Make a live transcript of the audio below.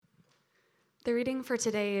The reading for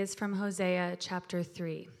today is from Hosea chapter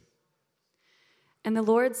 3. And the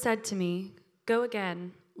Lord said to me, "Go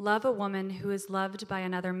again, love a woman who is loved by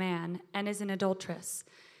another man and is an adulteress,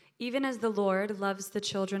 even as the Lord loves the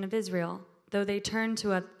children of Israel, though they turn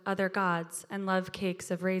to other gods and love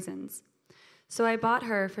cakes of raisins. So I bought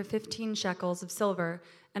her for 15 shekels of silver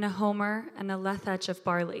and a homer and a lethech of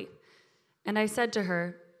barley. And I said to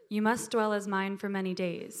her, You must dwell as mine for many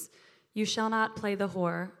days. You shall not play the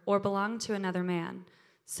whore or belong to another man.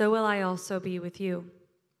 So will I also be with you.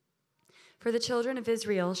 For the children of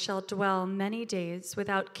Israel shall dwell many days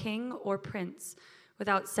without king or prince,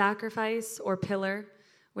 without sacrifice or pillar,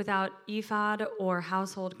 without ephod or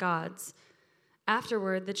household gods.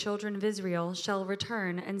 Afterward the children of Israel shall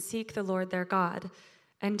return and seek the Lord their God,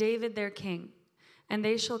 and David their king, and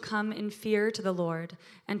they shall come in fear to the Lord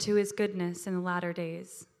and to his goodness in the latter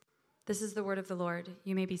days." This is the word of the Lord.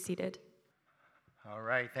 You may be seated. All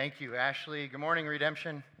right, thank you, Ashley. Good morning,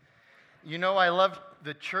 Redemption. You know I love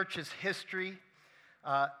the church's history.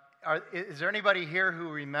 Is there anybody here who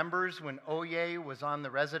remembers when Oye was on the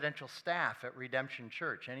residential staff at Redemption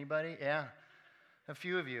Church? Anybody? Yeah, a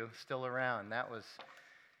few of you still around. That was,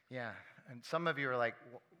 yeah. And some of you are like,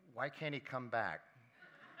 why can't he come back?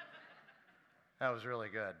 That was really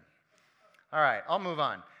good. All right, I'll move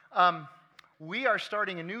on. We are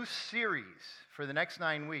starting a new series for the next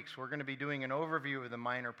 9 weeks. We're going to be doing an overview of the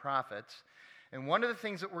minor prophets. And one of the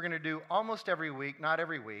things that we're going to do almost every week, not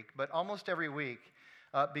every week, but almost every week,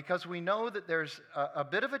 because we know that there's a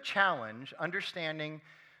bit of a challenge understanding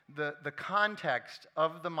the context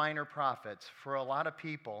of the minor prophets for a lot of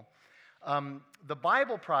people. The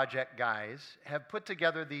Bible Project guys have put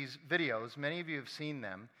together these videos. Many of you have seen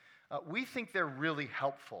them. We think they're really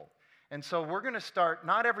helpful. And so we're going to start,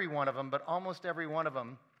 not every one of them, but almost every one of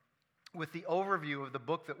them, with the overview of the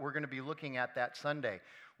book that we're going to be looking at that Sunday.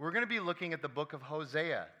 We're going to be looking at the book of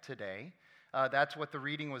Hosea today. That's what the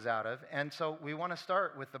reading was out of. And so we want to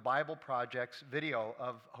start with the Bible Project's video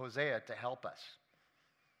of Hosea to help us.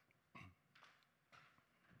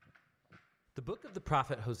 The book of the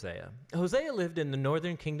prophet Hosea. Hosea lived in the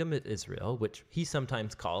northern kingdom of Israel, which he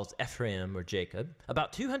sometimes calls Ephraim or Jacob,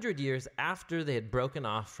 about 200 years after they had broken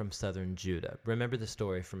off from southern Judah. Remember the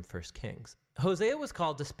story from 1 Kings. Hosea was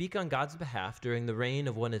called to speak on God's behalf during the reign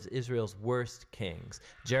of one of Israel's worst kings,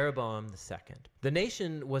 Jeroboam II. The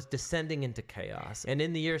nation was descending into chaos, and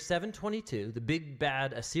in the year 722, the big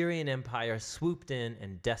bad Assyrian Empire swooped in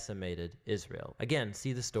and decimated Israel. Again,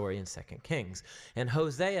 see the story in 2 Kings. And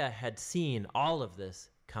Hosea had seen all of this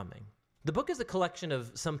coming. The book is a collection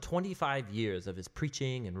of some 25 years of his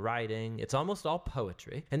preaching and writing. It's almost all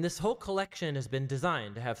poetry. And this whole collection has been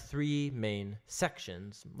designed to have 3 main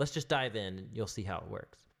sections. Let's just dive in and you'll see how it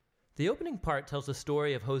works. The opening part tells the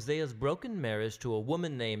story of Hosea's broken marriage to a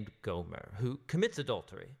woman named Gomer, who commits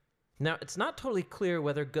adultery. Now, it's not totally clear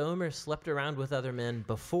whether Gomer slept around with other men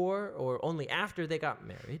before or only after they got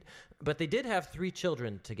married, but they did have 3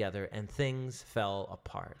 children together and things fell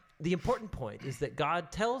apart. The important point is that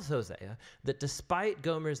God tells Hosea that despite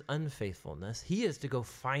Gomer's unfaithfulness, he is to go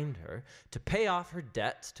find her, to pay off her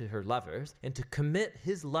debts to her lovers, and to commit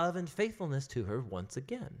his love and faithfulness to her once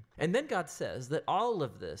again. And then God says that all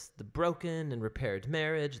of this, the broken and repaired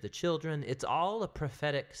marriage, the children, it's all a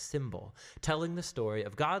prophetic symbol, telling the story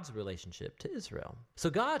of God's relationship to Israel.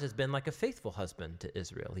 So God has been like a faithful husband to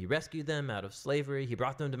Israel. He rescued them out of slavery. He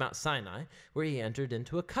brought them to Mount Sinai, where he entered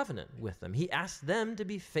into a covenant with them. He asked them to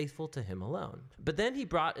be faithful to him alone. But then he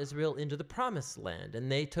brought Israel into the promised land,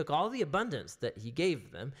 and they took all the abundance that he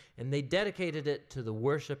gave them, and they dedicated it to the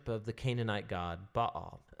worship of the Canaanite god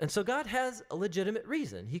Baal. And so God has a legitimate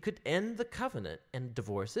reason. He could end the covenant and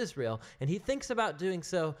divorce Israel, and he thinks about doing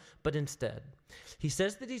so, but instead, he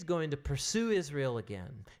says that he's going to pursue Israel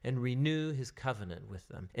again and renew his covenant with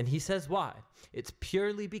them. And he says why? It's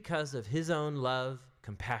purely because of his own love,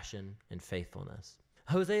 compassion, and faithfulness.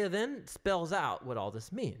 Hosea then spells out what all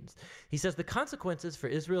this means. He says the consequences for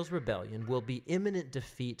Israel's rebellion will be imminent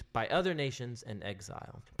defeat by other nations and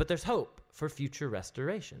exile. But there's hope for future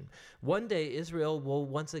restoration. One day Israel will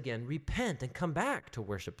once again repent and come back to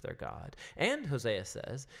worship their God. And Hosea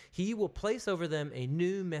says he will place over them a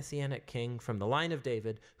new messianic king from the line of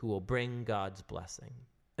David who will bring God's blessing.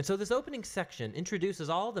 And so this opening section introduces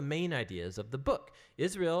all the main ideas of the book.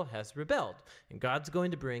 Israel has rebelled, and God's going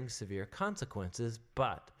to bring severe consequences,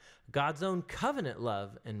 but God's own covenant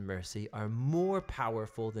love and mercy are more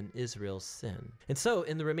powerful than Israel's sin. And so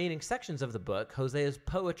in the remaining sections of the book, Hosea's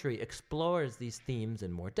poetry explores these themes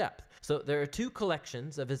in more depth. So there are 2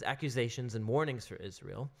 collections of his accusations and warnings for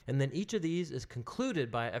Israel, and then each of these is concluded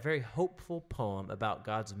by a very hopeful poem about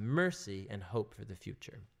God's mercy and hope for the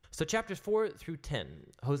future. So chapters 4 through 10,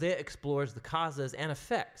 Hosea explores the causes and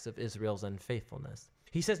effects of Israel's unfaithfulness.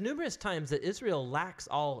 He says numerous times that Israel lacks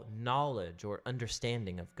all knowledge or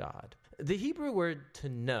understanding of God. The Hebrew word to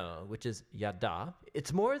know, which is yada,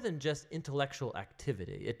 it's more than just intellectual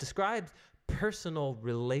activity. It describes personal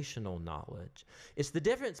relational knowledge. It's the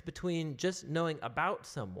difference between just knowing about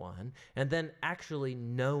someone and then actually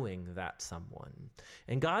knowing that someone.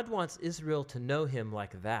 And God wants Israel to know him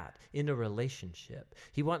like that, in a relationship.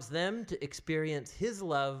 He wants them to experience his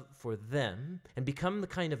love for them and become the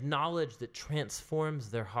kind of knowledge that transforms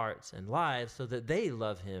their hearts and lives so that they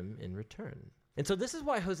love him in return. And so this is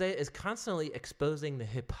why Hosea is constantly exposing the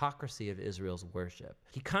hypocrisy of Israel's worship.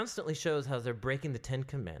 He constantly shows how they're breaking the 10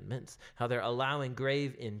 Commandments, how they're allowing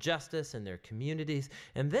grave injustice in their communities,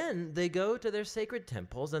 and then they go to their sacred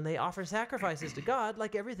temples and they offer sacrifices to God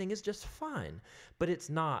like everything is just fine. But it's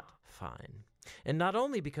not fine. And not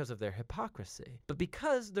only because of their hypocrisy, but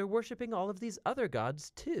because they're worshiping all of these other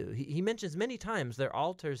gods too. He mentions many times their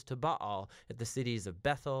altars to Baal at the cities of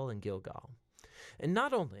Bethel and Gilgal. And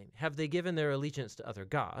not only have they given their allegiance to other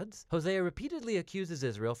gods, Hosea repeatedly accuses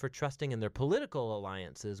Israel for trusting in their political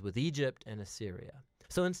alliances with Egypt and Assyria.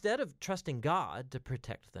 So instead of trusting God to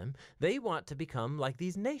protect them, they want to become like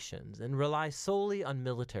these nations and rely solely on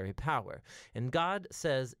military power. And God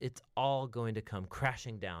says it's all going to come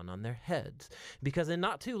crashing down on their heads, because in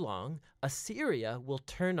not too long, Assyria will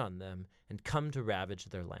turn on them and come to ravage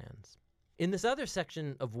their lands. In this other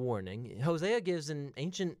section of warning, Hosea gives an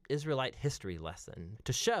ancient Israelite history lesson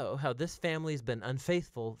to show how this family's been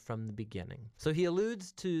unfaithful from the beginning. So he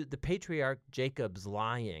alludes to the patriarch Jacob's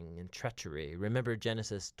lying and treachery. Remember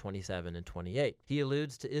Genesis 27 and 28. He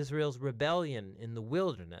alludes to Israel's rebellion in the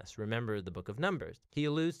wilderness. Remember the book of Numbers. He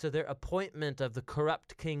alludes to their appointment of the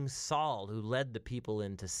corrupt king Saul, who led the people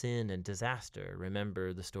into sin and disaster.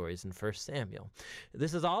 Remember the stories in 1 Samuel.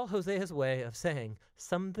 This is all Hosea's way of saying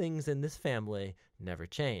some things in this family never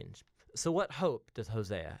change. So what hope does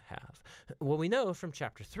Hosea have? Well, we know from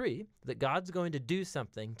chapter 3 that God's going to do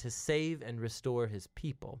something to save and restore his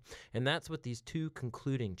people. And that's what these two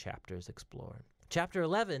concluding chapters explore. Chapter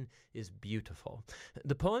 11 is beautiful.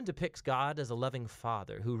 The poem depicts God as a loving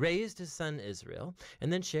father who raised his son Israel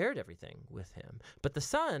and then shared everything with him. But the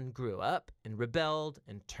son grew up and rebelled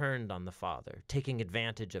and turned on the father, taking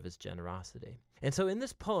advantage of his generosity. And so in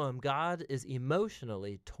this poem, God is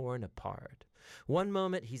emotionally torn apart. One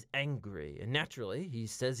moment he's angry, and naturally he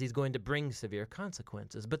says he's going to bring severe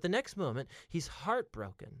consequences. But the next moment he's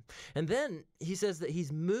heartbroken. And then he says that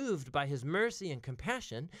he's moved by his mercy and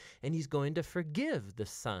compassion, and he's going to forgive the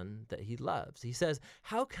son that he loves. He says,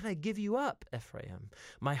 "How can I give you up, Ephraim?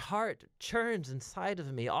 My heart churns inside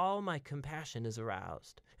of me. All my compassion is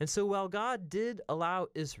aroused." And so while God did allow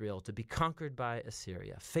Israel to be conquered by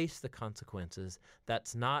Assyria, face the consequences,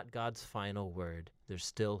 that's not God's final word. There's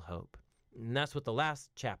still hope. And that's what the last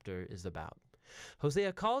chapter is about.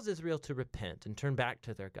 Hosea calls Israel to repent and turn back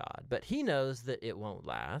to their God, but he knows that it won't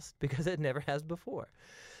last because it never has before.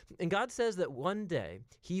 And God says that one day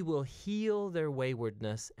he will heal their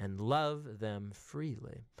waywardness and love them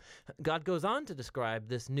freely. God goes on to describe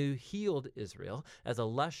this new healed Israel as a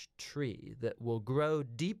lush tree that will grow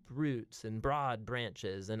deep roots and broad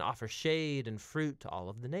branches and offer shade and fruit to all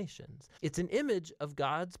of the nations. It's an image of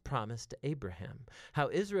God's promise to Abraham, how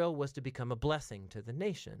Israel was to become a blessing to the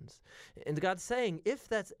nations. And God's saying, if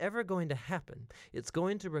that's ever going to happen, it's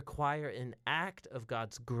going to require an act of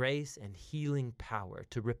God's grace and healing power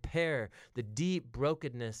to repair the deep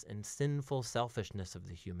brokenness and sinful selfishness of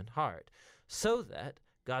the human heart, so that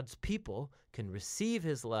God's people can receive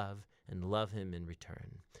his love and love him in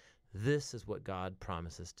return. This is what God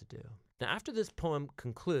promises to do. Now, after this poem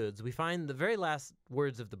concludes, we find the very last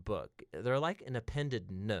words of the book. They're like an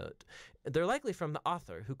appended note. They're likely from the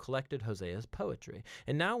author who collected Hosea's poetry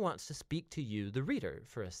and now wants to speak to you, the reader,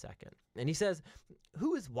 for a second. And he says,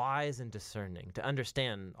 who is wise and discerning to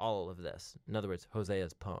understand all of this? In other words,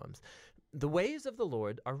 Hosea's poems. The ways of the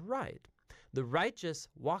Lord are right. The righteous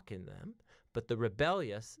walk in them, but the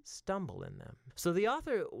rebellious stumble in them. So the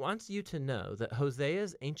author wants you to know that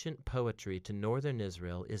Hosea's ancient poetry to northern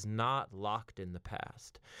Israel is not locked in the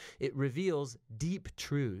past. It reveals deep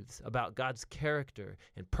truths about God's character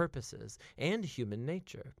and purposes and human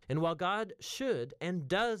nature. And while God should and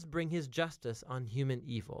does bring his justice on human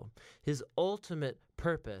evil, his ultimate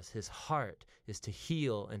purpose, his heart, is to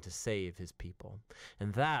heal and to save his people.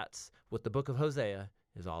 And that's what the book of Hosea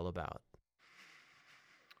is all about.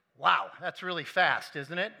 Wow, that's really fast,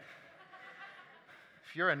 isn't it?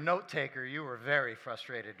 If you're a note taker, you were very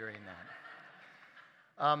frustrated during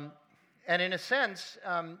that. And in a sense,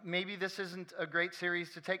 maybe this isn't a great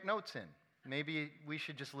series to take notes in. Maybe we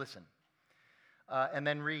should just listen and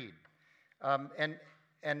then read.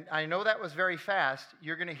 And I know that was very fast.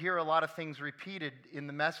 You're going to hear a lot of things repeated in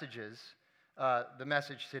the messages, the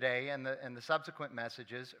message today and the subsequent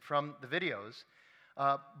messages from the videos.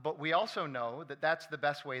 But we also know that that's the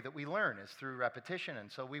best way that we learn is through repetition.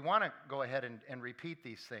 And so we want to go ahead and repeat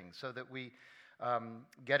these things so that we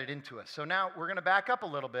get it into us. So now we're going to back up a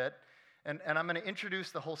little bit, and I'm going to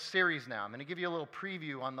introduce the whole series now. I'm going to give you a little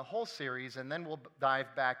preview on the whole series, and then we'll dive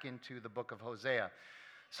back into the book of Hosea.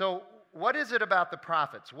 So what is it about the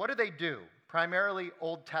prophets? What do they do? Primarily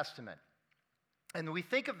Old Testament. And we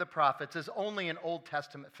think of the prophets as only an Old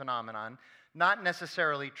Testament phenomenon. Not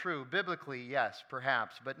necessarily true. Biblically, yes,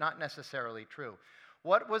 perhaps, but not necessarily true.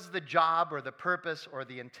 What was the job or the purpose or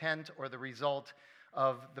the intent or the result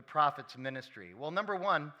of the prophet's ministry? Well, number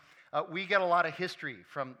one, we get a lot of history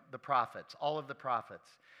from the prophets, all of the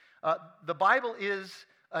prophets. The Bible is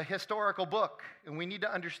a historical book, and we need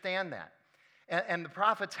to understand that. And the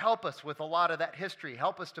prophets help us with a lot of that history,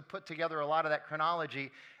 help us to put together a lot of that chronology.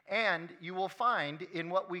 And you will find in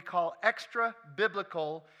what we call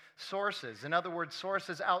extra-biblical sources, in other words,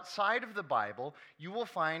 sources outside of the Bible, you will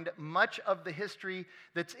find much of the history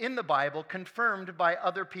that's in the Bible confirmed by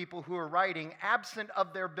other people who are writing absent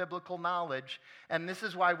of their biblical knowledge. And this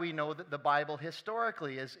is why we know that the Bible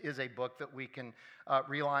historically is a book that we can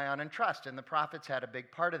rely on and trust. And the prophets had a big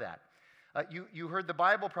part of that. You heard the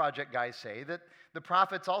Bible Project guys say that the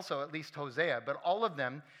prophets also, at least Hosea, but all of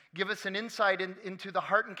them give us an insight into the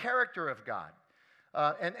heart and character of God.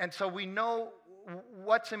 And so we know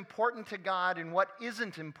what's important to God and what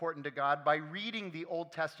isn't important to God by reading the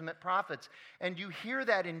Old Testament prophets. And you hear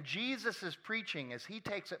that in Jesus' preaching as he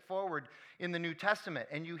takes it forward in the New Testament.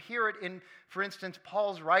 And you hear it in, for instance,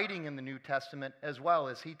 Paul's writing in the New Testament as well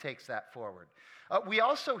as he takes that forward. We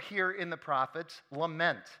also hear in the prophets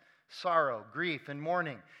lament, sorrow, grief, and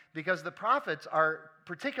mourning, because the prophets are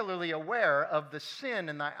particularly aware of the sin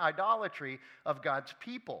and the idolatry of God's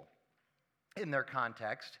people in their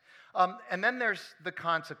context. And then there's the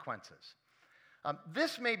consequences.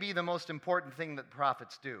 This may be the most important thing that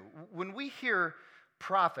prophets do. When we hear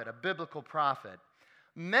prophet, a biblical prophet,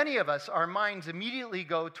 many of us, our minds immediately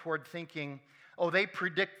go toward thinking, oh, they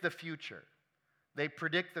predict the future. They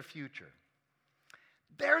predict the future.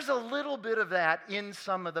 There's a little bit of that in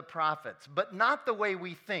some of the prophets, but not the way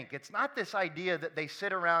we think. It's not this idea that they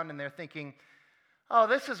sit around and they're thinking, oh,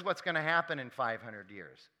 this is what's going to happen in 500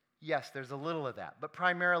 years. Yes, there's a little of that, but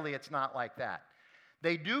primarily it's not like that.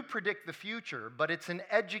 They do predict the future, but it's an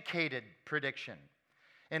educated prediction.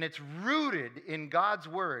 And it's rooted in God's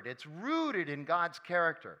word. It's rooted in God's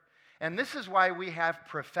character. And this is why we have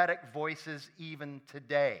prophetic voices even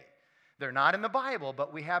today. They're not in the Bible,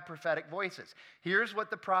 but we have prophetic voices. Here's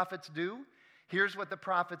what the prophets do. Here's what the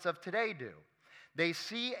prophets of today do. They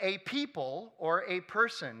see a people or a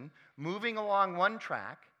person moving along one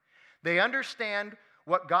track. They understand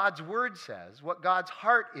what God's word says, what God's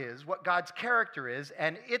heart is, what God's character is,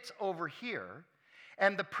 and it's over here.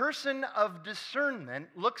 And the person of discernment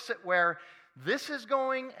looks at where this is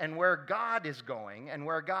going and where God is going and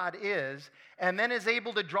where God is, and then is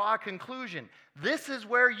able to draw a conclusion. This is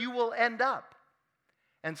where you will end up.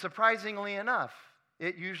 And surprisingly enough,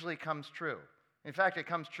 it usually comes true. In fact, it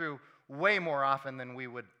comes true way more often than we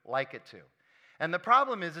would like it to. And the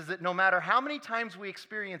problem is that no matter how many times we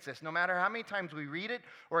experience this, no matter how many times we read it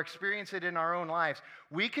or experience it in our own lives,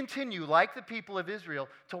 we continue, like the people of Israel,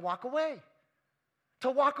 to walk away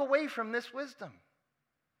from this wisdom.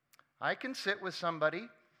 I can sit with somebody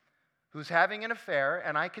who's having an affair,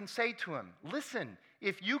 and I can say to him, listen,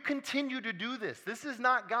 if you continue to do this, this is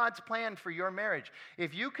not God's plan for your marriage.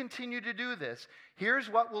 If you continue to do this, here's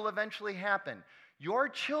what will eventually happen. Your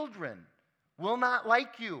children will not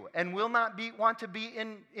like you and will not want to be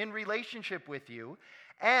in relationship with you,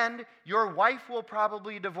 and your wife will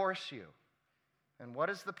probably divorce you. And what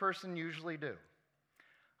does the person usually do?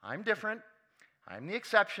 I'm different. I'm the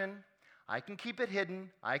exception. I can keep it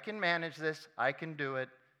hidden. I can manage this. I can do it.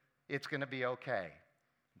 It's going to be okay.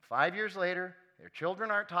 5 years later, their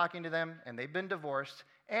children aren't talking to them, and they've been divorced.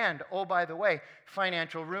 And, oh, by the way,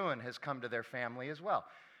 financial ruin has come to their family as well.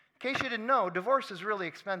 In case you didn't know, divorce is really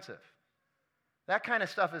expensive. That kind of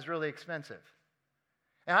stuff is really expensive.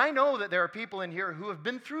 And I know that there are people in here who have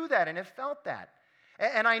been through that and have felt that.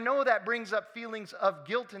 And I know that brings up feelings of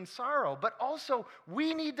guilt and sorrow, but also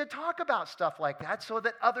we need to talk about stuff like that so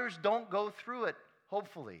that others don't go through it,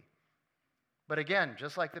 hopefully. But again,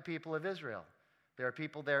 just like the people of Israel, there are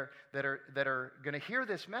people there that are going to hear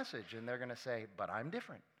this message and they're going to say, but I'm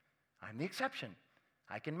different. I'm the exception.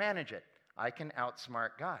 I can manage it. I can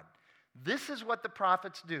outsmart God. This is what the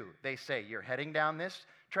prophets do. They say, you're heading down this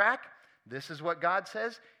track. This is what God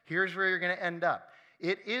says. Here's where you're going to end up.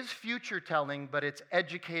 It is future telling, but it's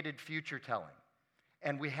educated future telling.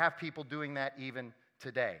 And we have people doing that even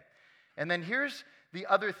today. And then here's the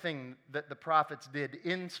other thing that the prophets did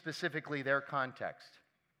in specifically their context.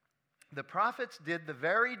 The prophets did the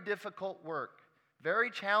very difficult work, very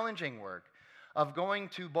challenging work, of going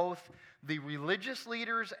to both the religious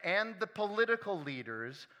leaders and the political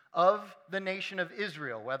leaders of the nation of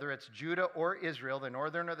Israel, whether it's Judah or Israel, the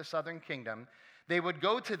northern or the southern kingdom. They would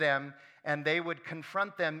go to them and they would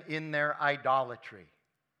confront them in their idolatry.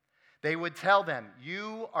 They would tell them,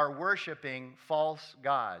 you are worshiping false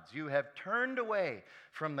gods. You have turned away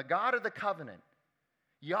from the God of the covenant,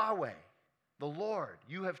 Yahweh, the Lord.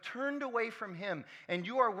 You have turned away from him, and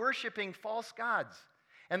you are worshiping false gods.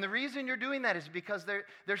 And the reason you're doing that is because there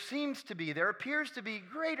appears to be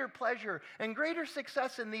greater pleasure and greater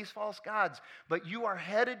success in these false gods, but you are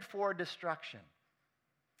headed for destruction.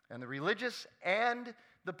 And the religious and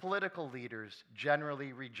the political leaders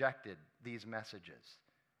generally rejected these messages.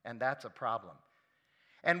 And that's a problem.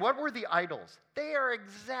 And what were the idols? They are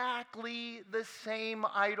exactly the same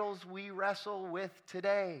idols we wrestle with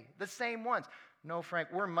today. The same ones. No, Frank,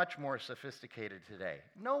 we're much more sophisticated today.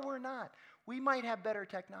 No, we're not. We might have better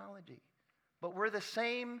technology. But we're the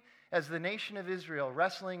same as the nation of Israel,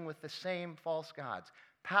 wrestling with the same false gods.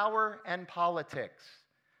 Power and politics.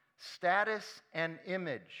 Status and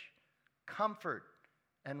image. Comfort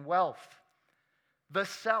and wealth. The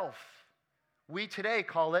self. We today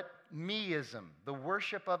call it meism, the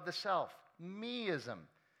worship of the self. Meism.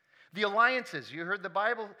 The alliances. You heard the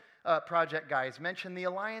Bible Project guys mention the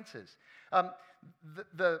alliances.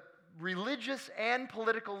 The religious and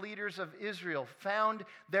political leaders of Israel found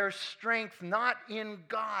their strength not in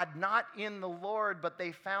God, not in the Lord, but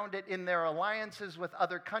they found it in their alliances with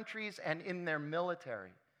other countries and in their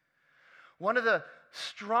military. One of the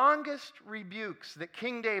strongest rebukes that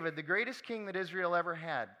King David, the greatest king that Israel ever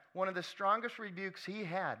had, one of the strongest rebukes he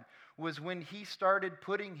had was when he started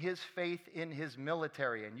putting his faith in his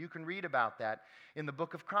military. And you can read about that in the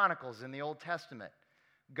book of Chronicles in the Old Testament.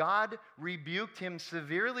 God rebuked him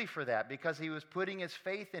severely for that because he was putting his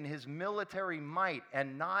faith in his military might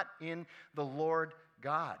and not in the Lord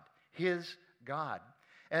God, his God.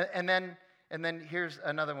 And then here's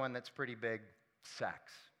another one that's pretty big: sex.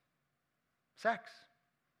 Sex.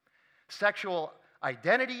 Sexual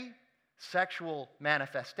identity, sexual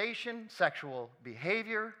manifestation, sexual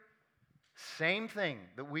behavior, same thing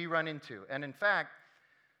that we run into. And in fact,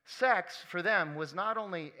 sex for them was not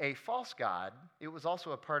only a false god, it was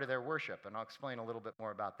also a part of their worship. And I'll explain a little bit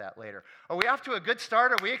more about that later. Are we off to a good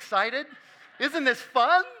start? Are we excited? Isn't this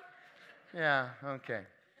fun? Yeah, okay.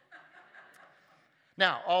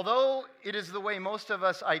 Now, although it is the way most of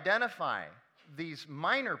us identify these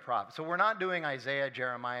minor prophets, so we're not doing Isaiah,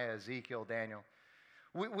 Jeremiah, Ezekiel, Daniel.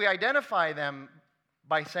 We identify them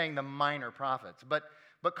by saying the minor prophets, but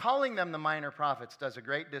calling them the minor prophets does a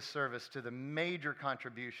great disservice to the major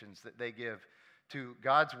contributions that they give to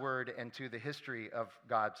God's word and to the history of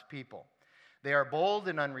God's people. They are bold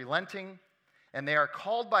and unrelenting, and they are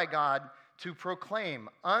called by God to proclaim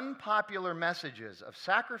unpopular messages of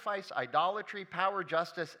sacrifice, idolatry, power,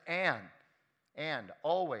 justice, and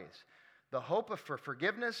always the hope for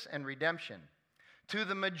forgiveness and redemption to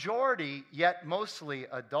the majority, yet mostly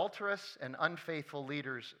adulterous and unfaithful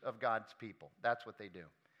leaders of God's people. That's what they do.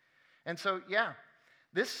 And so, yeah,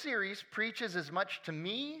 this series preaches as much to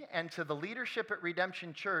me and to the leadership at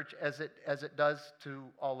Redemption Church as it does to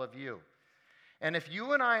all of you. And if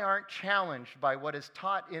you and I aren't challenged by what is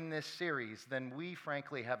taught in this series, then we,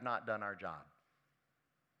 frankly, have not done our job.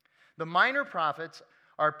 The minor prophets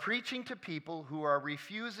are preaching to people who are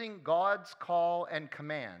refusing God's call and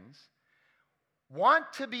commands,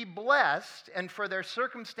 want to be blessed, and for their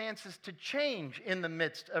circumstances to change in the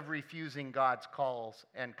midst of refusing God's calls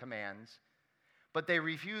and commands, but they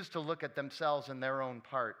refuse to look at themselves and their own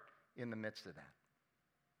part in the midst of that.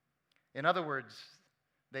 In other words,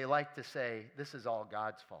 they like to say, this is all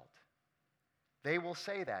God's fault. They will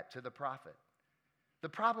say that to the prophet. The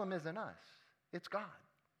problem isn't us, it's God.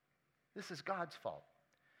 This is God's fault.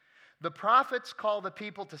 The prophets call the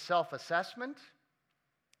people to self-assessment.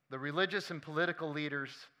 The religious and political leaders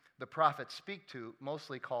the prophets speak to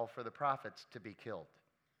mostly call for the prophets to be killed.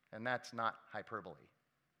 And that's not hyperbole.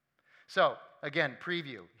 So, again,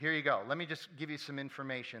 preview. Here you go. Let me just give you some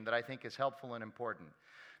information that I think is helpful and important.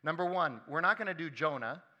 Number one, we're not going to do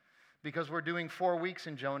Jonah because we're doing 4 weeks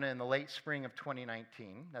in Jonah in the late spring of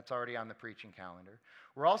 2019. That's already on the preaching calendar.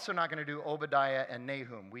 We're also not going to do Obadiah and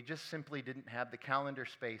Nahum. We just simply didn't have the calendar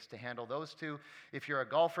space to handle those two. If you're a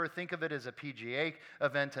golfer, think of it as a PGA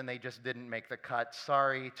event, and they just didn't make the cut.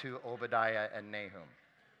 Sorry to Obadiah and Nahum.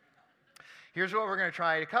 Here's what we're going to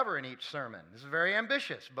try to cover in each sermon. This is very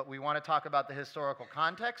ambitious, but we want to talk about the historical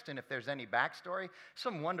context, and if there's any backstory,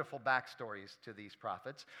 some wonderful backstories to these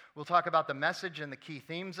prophets. We'll talk about the message and the key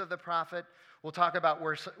themes of the prophet. We'll talk about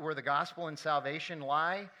where the gospel and salvation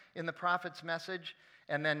lie in the prophet's message,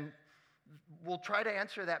 and then we'll try to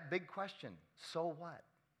answer that big question, so what?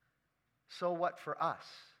 So what for us?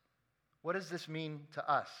 What does this mean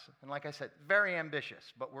to us? And like I said, very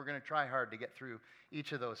ambitious, but we're going to try hard to get through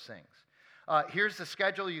each of those things. Here's the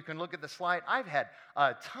schedule. You can look at the slide. I've had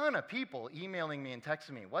a ton of people emailing me and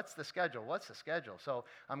texting me, what's the schedule? What's the schedule? So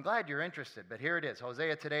I'm glad you're interested, but here it is.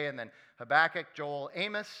 Hosea today, and then Habakkuk, Joel,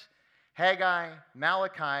 Amos, Haggai,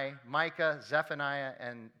 Malachi, Micah, Zechariah,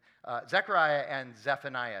 and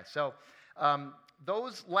Zephaniah. So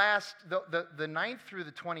those last, the 9th through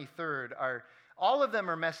the 23rd are, all of them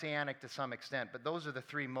are messianic to some extent, but those are the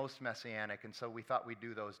 3 most messianic, and so we thought we'd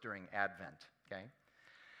do those during Advent, okay?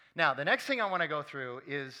 Now, the next thing I want to go through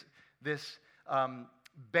is this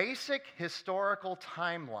basic historical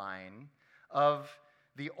timeline of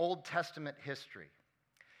the Old Testament history.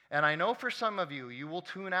 And I know for some of you, you will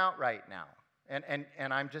tune out right now.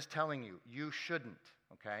 And I'm just telling you, you shouldn't,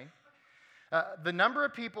 okay? The number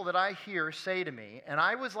of people that I hear say to me, and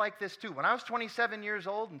I was like this too, when I was 27 years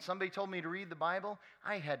old and somebody told me to read the Bible,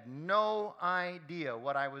 I had no idea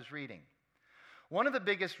what I was reading. One of the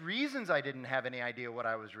biggest reasons I didn't have any idea what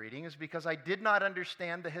I was reading is because I did not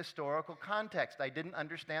understand the historical context. I didn't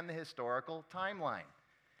understand the historical timeline.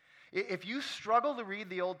 If you struggle to read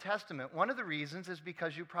the Old Testament, one of the reasons is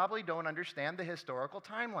because you probably don't understand the historical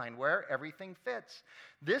timeline, where everything fits.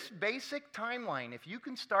 This basic timeline, if you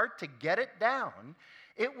can start to get it down,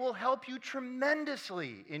 it will help you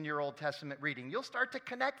tremendously in your Old Testament reading. You'll start to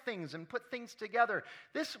connect things and put things together.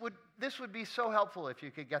 This would be so helpful if you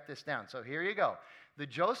could get this down. So here you go. The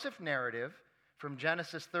Joseph narrative from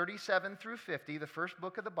Genesis 37 through 50, the first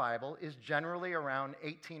book of the Bible, is generally around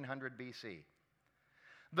 1800 BC.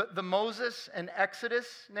 The Moses and Exodus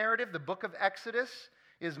narrative, the book of Exodus,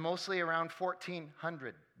 is mostly around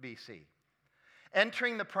 1400 BC.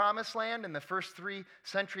 Entering the Promised Land in the first 3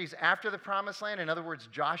 centuries after the Promised Land, in other words,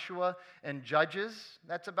 Joshua and Judges,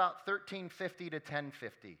 that's about 1350 to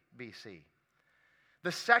 1050 BC.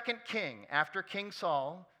 The second king after King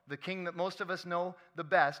Saul, the king that most of us know the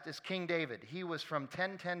best, is King David. He was from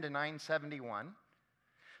 1010 to 971.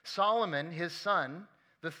 Solomon, his son,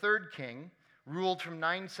 the third king, ruled from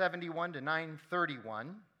 971 to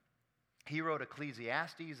 931. He wrote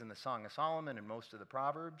Ecclesiastes and the Song of Solomon and most of the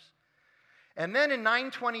Proverbs. And then in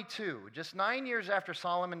 922, just 9 years after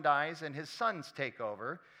Solomon dies and his sons take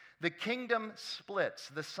over, the kingdom splits.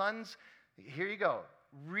 The sons, here you go,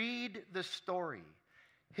 read the story.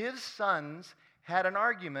 His sons had an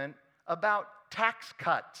argument about tax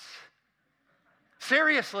cuts.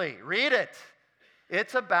 Seriously, read it.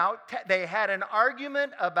 It's about, they had an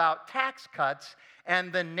argument about tax cuts,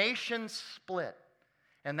 and the nation split.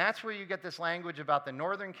 And that's where you get this language about the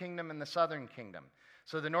northern kingdom and the southern kingdom.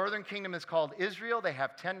 So the northern kingdom is called Israel. They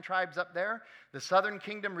have 10 tribes up there. The southern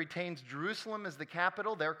kingdom retains Jerusalem as the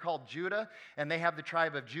capital. They're called Judah, and they have the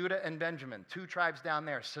tribe of Judah and Benjamin, 2 tribes down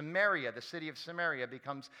there. Samaria, the city of Samaria,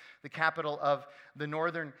 becomes the capital of the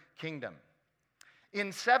northern kingdom.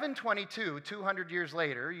 In 722, 200 years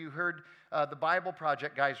later, you heard the Bible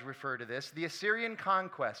Project guys refer to this, the Assyrian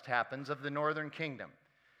conquest happens of the northern kingdom.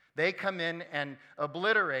 They come in and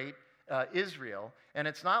obliterate Israel, and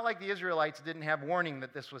it's not like the Israelites didn't have warning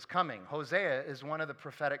that this was coming. Hosea is one of the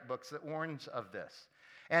prophetic books that warns of this.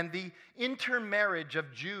 And the intermarriage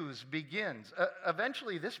of Jews begins.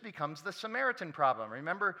 Eventually, this becomes the Samaritan problem.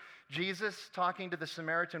 Remember Jesus talking to the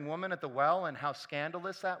Samaritan woman at the well and how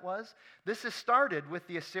scandalous that was? This is started with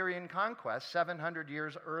the Assyrian conquest 700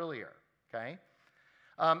 years earlier, okay?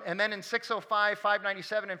 And then in 605,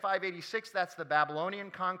 597, and 586, that's the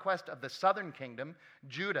Babylonian conquest of the southern kingdom,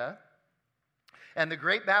 Judah. And the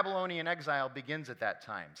great Babylonian exile begins at that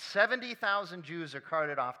time. 70,000 Jews are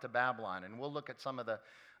carted off to Babylon, and we'll look at some of the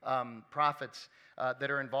prophets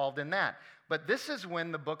that are involved in that. But this is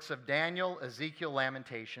when the books of Daniel, Ezekiel,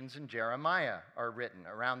 Lamentations, and Jeremiah are written,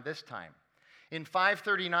 around this time. In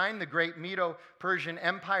 539, the great Medo-Persian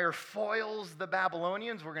Empire foils the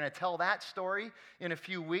Babylonians. We're going to tell that story in a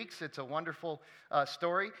few weeks. It's a wonderful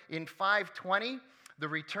story. In 520, The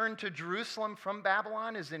return to Jerusalem from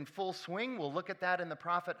Babylon is in full swing. We'll look at that in the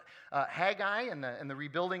prophet Haggai and the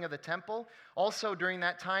rebuilding of the temple. Also during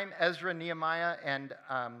that time, Ezra, Nehemiah, and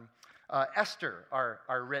Esther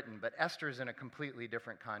are written, but Esther is in a completely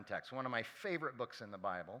different context. One of my favorite books in the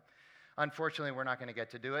Bible. Unfortunately, we're not going to get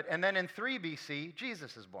to do it. And then in 3 BC,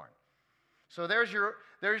 Jesus is born. So there's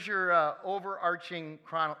your overarching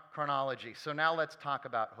chronology. So now let's talk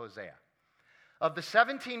about Hosea. Of the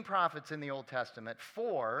 17 prophets in the Old Testament,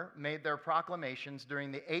 4 made their proclamations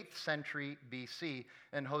during the 8th century BC,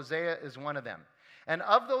 and Hosea is one of them. And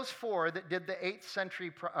of those 4 that did the 8th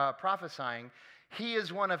century prophesying, he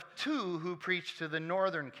is one of 2 who preached to the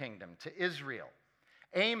northern kingdom, to Israel.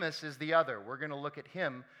 Amos is the other. We're going to look at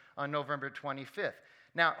him on November 25th.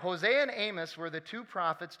 Now, Hosea and Amos were the 2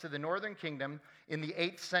 prophets to the northern kingdom in the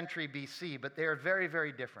 8th century BC, but they are very,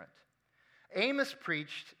 very different. Amos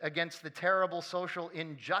preached against the terrible social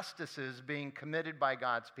injustices being committed by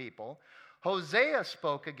God's people. Hosea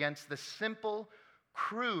spoke against the simple,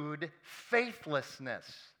 crude faithlessness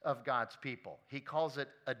of God's people. He calls it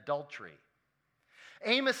adultery.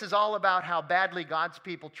 Amos is all about how badly God's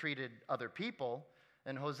people treated other people,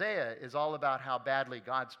 and Hosea is all about how badly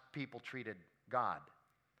God's people treated God.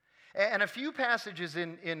 And a few passages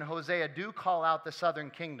in Hosea do call out the southern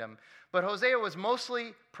kingdom, but Hosea was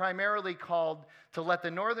primarily called to let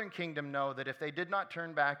the northern kingdom know that if they did not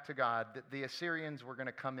turn back to God, that the Assyrians were going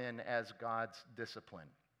to come in as God's discipline.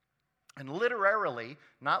 And literally,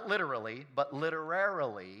 not literally, but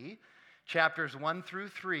literally, chapters 1 through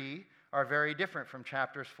 3 are very different from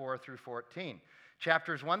chapters 4 through 14.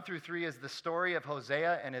 Chapters 1 through 3 is the story of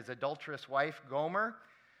Hosea and his adulterous wife, Gomer.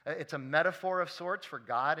 It's a metaphor of sorts for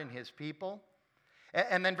God and his people.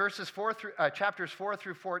 And then chapters 4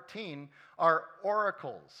 through 14 are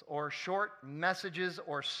oracles, or short messages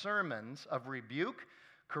or sermons of rebuke,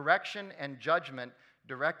 correction, and judgment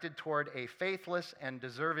directed toward a faithless and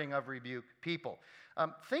deserving of rebuke people.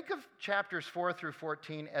 Think of chapters 4 through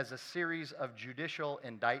 14 as a series of judicial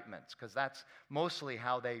indictments, because that's mostly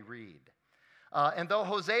how they read. And though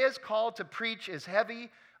Hosea's call to preach is heavy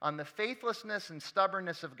on the faithlessness and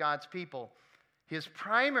stubbornness of God's people, his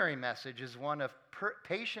primary message is one of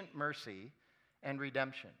patient mercy and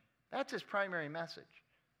redemption. That's his primary message.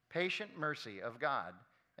 Patient mercy of God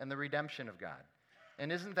and the redemption of God.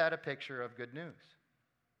 And isn't that a picture of good news?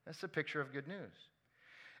 That's a picture of good news.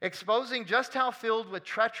 Exposing just how filled with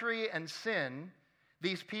treachery and sin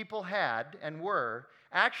these people had and were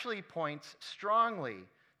actually points strongly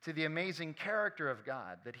to the amazing character of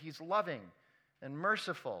God, that he's loving and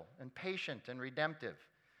merciful and patient and redemptive.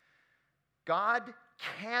 God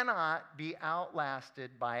cannot be outlasted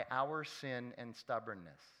by our sin and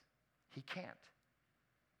stubbornness. He can't.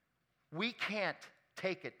 We can't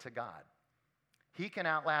take it to God. He can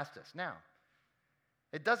outlast us. Now,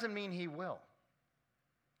 it doesn't mean he will.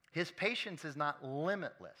 His patience is not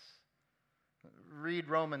limitless. Read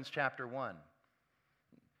Romans chapter 1.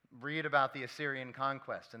 Read about the Assyrian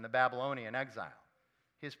conquest and the Babylonian exile.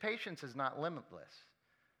 His patience is not limitless.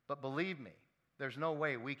 But believe me, there's no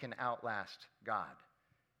way we can outlast God.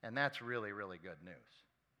 And that's really, really good news.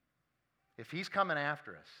 If he's coming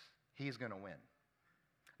after us, he's going to win.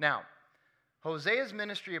 Now, Hosea's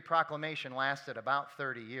ministry of proclamation lasted about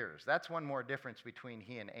 30 years. That's one more difference between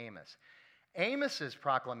he and Amos. Amos's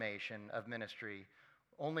proclamation of ministry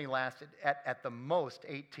only lasted at the most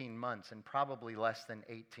 18 months, and probably less than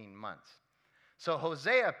 18 months. So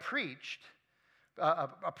Hosea preached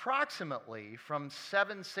approximately from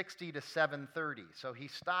 760 to 730. So he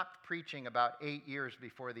stopped preaching about 8 years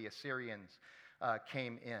before the Assyrians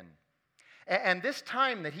came in. And this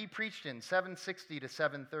time that he preached in, 760 to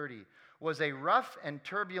 730, was a rough and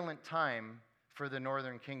turbulent time for the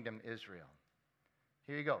northern kingdom, Israel.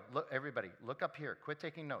 Here you go. Look, everybody, look up here. Quit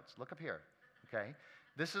taking notes. Look up here, okay?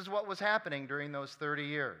 This is what was happening during those 30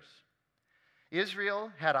 years.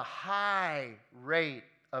 Israel had a high rate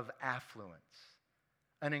of affluence,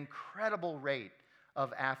 an incredible rate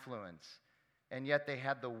of affluence, and yet they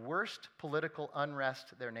had the worst political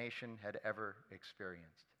unrest their nation had ever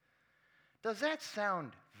experienced. Does that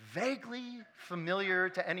sound vaguely familiar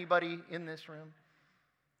to anybody in this room?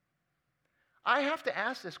 I have to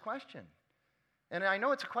ask this question. And I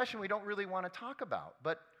know it's a question we don't really want to talk about,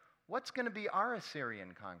 but what's going to be our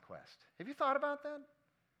Assyrian conquest? Have you thought about that?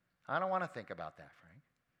 I don't want to think about that, Frank.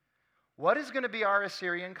 What is going to be our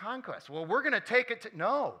Assyrian conquest? Well, we're going to take it to...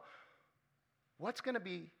 No. What's going to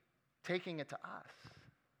be taking it to us?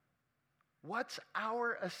 What's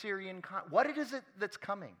our Assyrian conquest? What is it that's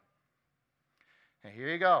coming? And here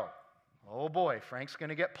you go. Oh boy, Frank's going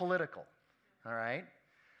to get political. All right?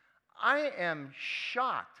 I am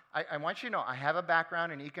shocked. I want you to know, I have a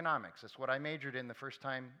background in economics. That's what I majored in the first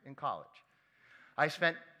time in college. I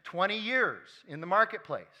spent 20 years in the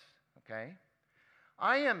marketplace, okay?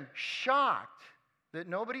 I am shocked that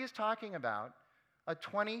nobody is talking about a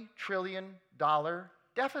 $20 trillion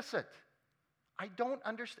deficit. I don't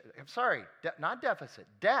understand. I'm sorry, not deficit,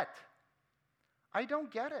 debt. I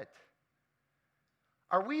don't get it.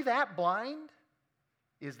 Are we that blind?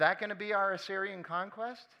 Is that going to be our Assyrian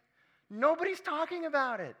conquest? Nobody's talking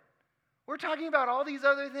about it. We're talking about all these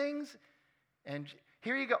other things. And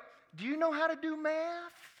here you go. Do you know how to do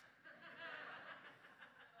math?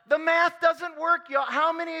 The math doesn't work, y'all.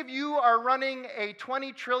 How many of you are running a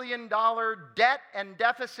 $20 trillion debt and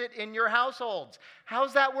deficit in your households?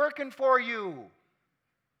 How's that working for you?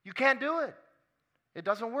 You can't do it. It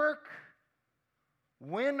doesn't work.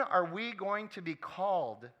 When are we going to be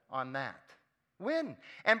called on that? When?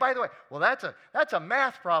 And by the way, well, that's a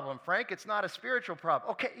math problem, Frank. It's not a spiritual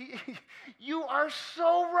problem. Okay, you are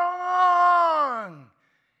so wrong.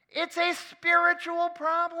 It's a spiritual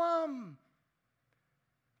problem.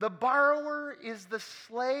 The borrower is the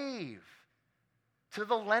slave to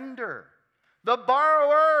the lender. The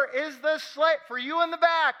borrower is the slave. For you in the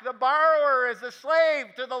back, the borrower is the slave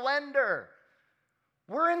to the lender.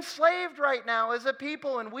 We're enslaved right now as a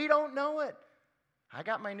people, and we don't know it. I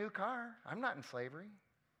got my new car. I'm not in slavery.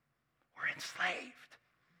 We're enslaved.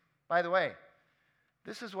 By the way,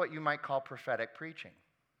 this is what you might call prophetic preaching.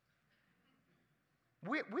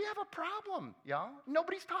 We have a problem, y'all.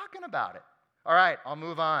 Nobody's talking about it. All right, I'll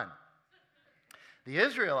move on. The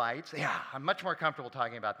Israelites, I'm much more comfortable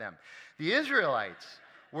talking about them. The Israelites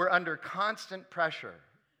were under constant pressure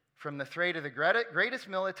from the threat of the greatest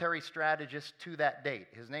military strategist to that date.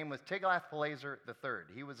 His name was Tiglath-Pileser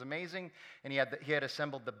III. He was amazing, and he had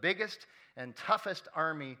assembled the biggest and toughest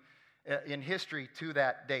army in history to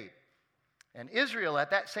that date. And Israel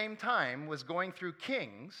at that same time was going through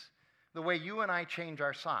kings the way you and I change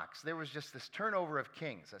our socks. There was just this turnover of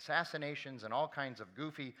kings, assassinations, and all kinds of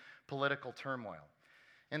goofy political turmoil.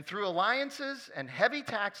 And through alliances and heavy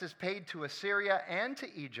taxes paid to Assyria and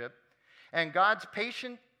to Egypt, and God's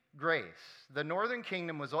patient grace, the northern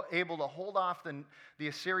kingdom was able to hold off the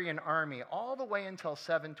Assyrian army all the way until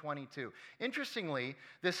 722. Interestingly,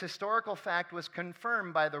 this historical fact was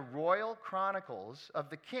confirmed by the royal chronicles of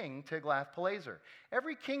the king Tiglath-Pileser.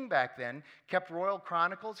 Every king back then kept royal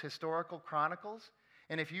chronicles, historical chronicles,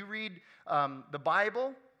 and if you read the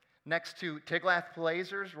Bible next to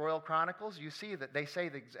Tiglath-Pileser's royal chronicles, you see that they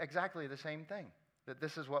say exactly the same thing, that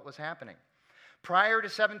this is what was happening. Prior to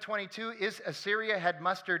 722, Assyria had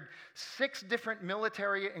mustered 6 different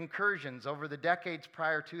military incursions over the decades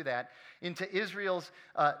prior to that into Israel's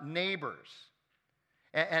neighbors.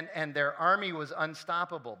 And their army was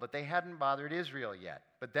unstoppable, but they hadn't bothered Israel yet.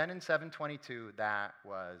 But then in 722, that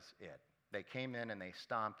was it. They came in and they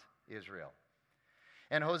stomped Israel.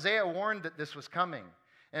 And Hosea warned that this was coming.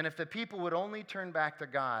 And if the people would only turn back to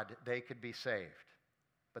God, they could be saved.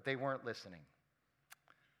 But they weren't listening.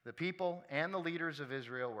 The people and the leaders of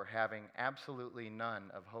Israel were having absolutely none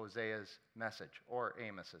of Hosea's message, or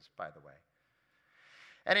Amos's, by the way.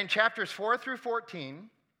 And in chapters 4 through 14,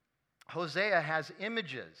 Hosea has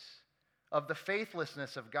images of the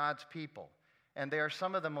faithlessness of God's people, and they are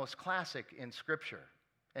some of the most classic in Scripture.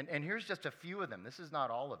 And here's just a few of them. This is not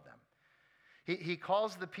all of them. He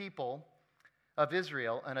calls the people of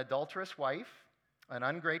Israel an adulterous wife, an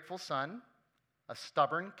ungrateful son, a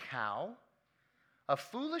stubborn cow, a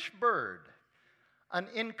foolish bird, an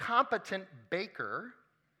incompetent baker,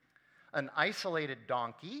 an isolated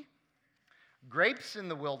donkey, grapes in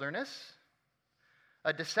the wilderness,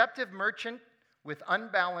 a deceptive merchant with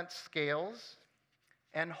unbalanced scales,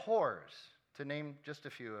 and whores, to name just a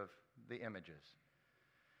few of the images.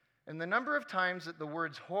 And the number of times that the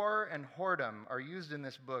words whore and whoredom are used in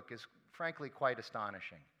this book is frankly quite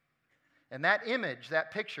astonishing. And that image,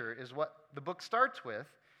 that picture, is what the book starts with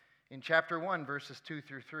in chapter 1, verses 2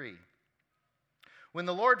 through 3. When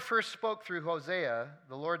the Lord first spoke through Hosea,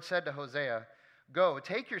 the Lord said to Hosea, "Go,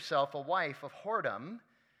 take yourself a wife of whoredom,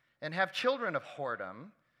 and have children of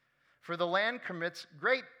whoredom, for the land commits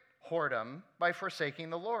great whoredom by forsaking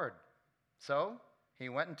the Lord." So he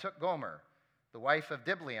went and took Gomer, the wife of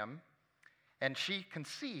Diblaim, and she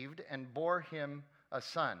conceived and bore him a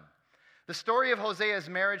son. The story of Hosea's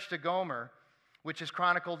marriage to Gomer, which is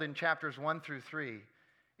chronicled in chapters 1 through 3,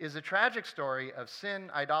 is a tragic story of sin,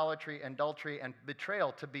 idolatry, adultery, and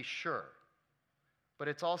betrayal, to be sure. But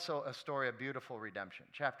it's also a story of beautiful redemption.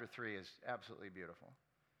 Chapter 3 is absolutely beautiful.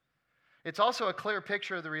 It's also a clear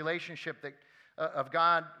picture of the relationship of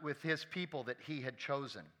God with his people that he had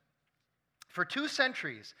chosen. For 2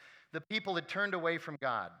 centuries, the people had turned away from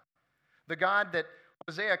God. The God that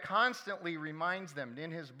Hosea constantly reminds them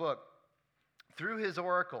in his book, through his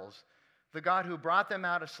oracles, the God who brought them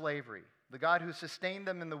out of slavery, the God who sustained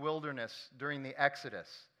them in the wilderness during the Exodus,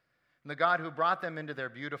 and the God who brought them into their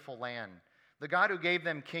beautiful land, the God who gave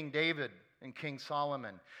them King David and King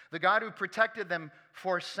Solomon, the God who protected them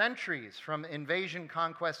for centuries from invasion,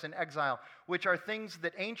 conquest, and exile, which are things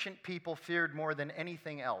that ancient people feared more than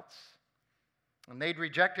anything else. And they'd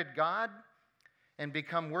rejected God and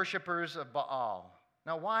become worshipers of Baal.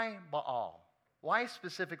 Now, why Baal? Why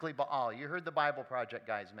specifically Baal? You heard the Bible Project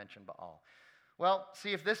guys mention Baal. Well,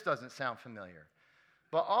 see if this doesn't sound familiar.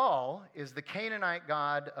 Baal is the Canaanite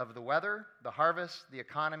god of the weather, the harvest, the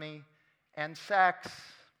economy, and sex.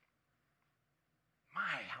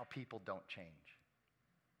 My, how people don't change.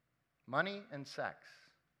 Money and sex,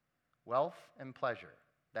 wealth and pleasure.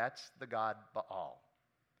 That's the god Baal.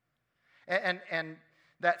 And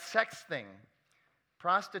that sex thing,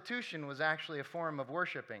 prostitution was actually a form of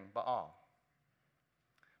worshiping Baal.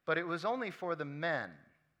 But it was only for the men.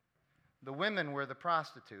 The women were the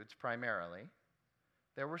prostitutes primarily.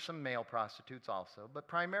 There were some male prostitutes also, but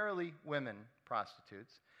primarily women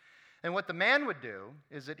prostitutes. And what the man would do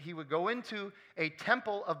is that he would go into a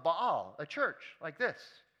temple of Baal, a church like this,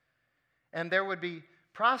 and there would be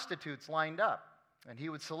prostitutes lined up. And he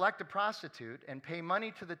would select a prostitute and pay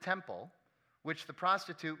money to the temple, which the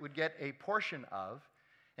prostitute would get a portion of,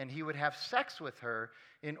 and he would have sex with her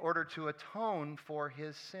in order to atone for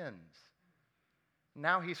his sins.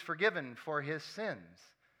 Now he's forgiven for his sins.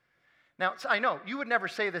 Now, I know you would never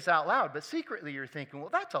say this out loud, but secretly you're thinking,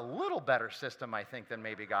 well, that's a little better system, I think, than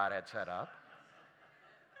maybe God had set up.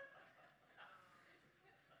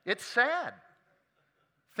 It's sad.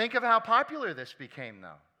 Think of how popular this became,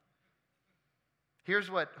 though.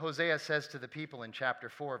 Here's what Hosea says to the people in chapter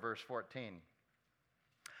 4, verse 14.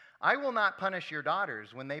 I will not punish your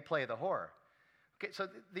daughters when they play the whore. Okay, so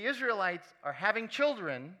the Israelites are having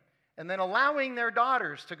children and then allowing their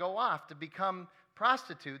daughters to go off to become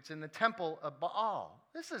prostitutes in the temple of Baal.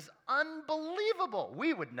 This is unbelievable.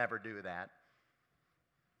 We would never do that.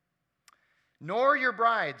 Nor your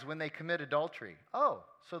brides when they commit adultery. Oh,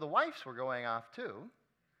 so the wives were going off too.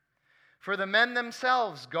 For the men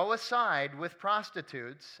themselves go aside with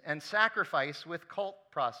prostitutes and sacrifice with cult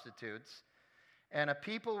prostitutes, and a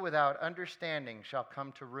people without understanding shall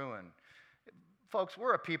come to ruin. Folks,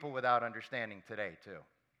 we're a people without understanding today too.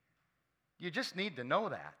 You just need to know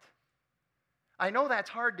that. I know that's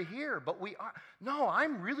hard to hear, but we are. No,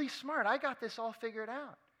 I'm really smart. I got this all figured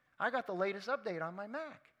out. I got the latest update on my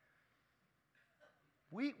Mac.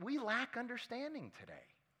 We lack understanding today.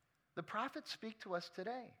 The prophets speak to us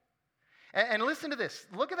today. And listen to this.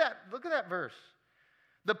 Look at that verse.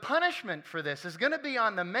 The punishment for this is going to be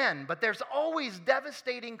on the men, but there's always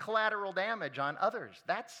devastating collateral damage on others.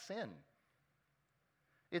 That's sin.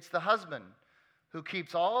 It's the husband who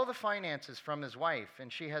keeps all the finances from his wife,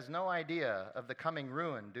 and she has no idea of the coming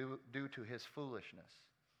ruin due to his foolishness.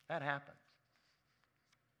 That happens.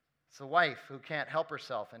 It's the wife who can't help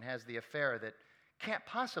herself and has the affair that can't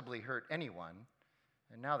possibly hurt anyone,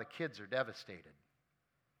 and now the kids are devastated.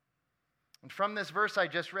 And from this verse I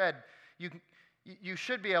just read, you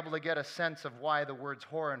should be able to get a sense of why the words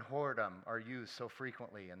whore and whoredom are used so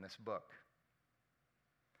frequently in this book.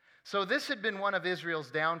 So this had been one of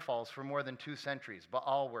Israel's downfalls for more than 2 centuries,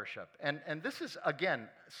 Baal worship. And this is, again,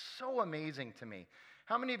 so amazing to me.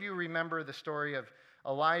 How many of you remember the story of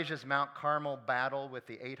Elijah's Mount Carmel battle with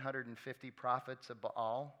the 850 prophets of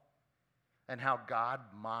Baal? And how God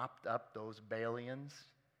mopped up those Baalians,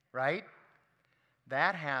 right?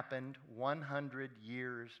 That happened 100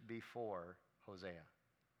 years before Hosea.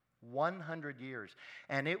 100 years.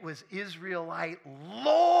 And it was Israelite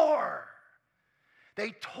lore.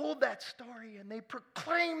 They told that story and they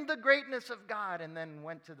proclaimed the greatness of God and then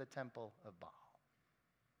went to the temple of Baal.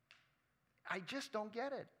 I just don't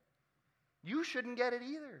get it. You shouldn't get it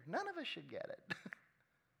either. None of us should get it.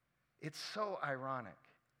 It's so ironic.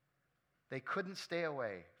 They couldn't stay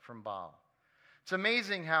away from Baal. It's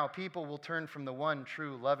amazing how people will turn from the one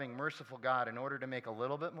true, loving, merciful God in order to make a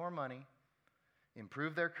little bit more money,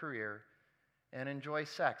 improve their career, and enjoy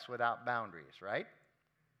sex without boundaries, right?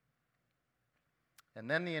 And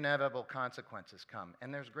then the inevitable consequences come,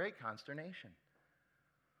 and there's great consternation.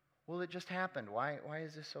 Well, it just happened. Why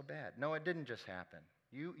is this so bad? No, it didn't just happen.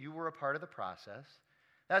 You were a part of the process.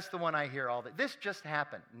 That's the one I hear all the this just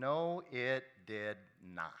happened. No, it did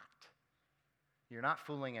not. You're not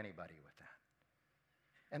fooling anybody with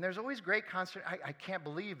that. And there's always great consternation. I can't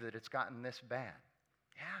believe that it's gotten this bad.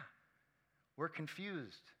 Yeah, we're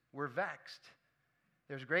confused. We're vexed.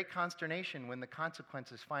 There's great consternation when the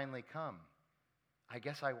consequences finally come. I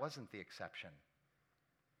guess I wasn't the exception.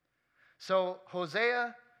 So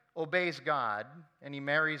Hosea obeys God, and he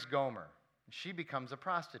marries Gomer. She becomes a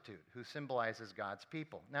prostitute who symbolizes God's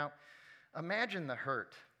people. Now, imagine the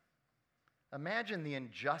hurt. Imagine the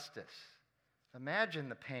injustice. Imagine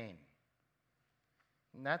the pain.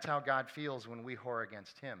 And that's how God feels when we whore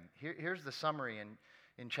against him. Here's the summary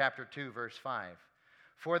in chapter 2, verse 5.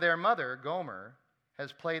 For their mother, Gomer,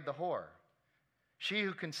 has played the whore. She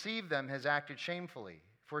who conceived them has acted shamefully.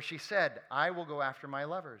 For she said, I will go after my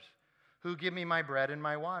lovers, who give me my bread and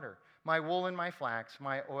my water, my wool and my flax,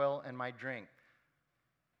 my oil and my drink.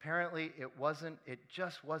 Apparently, it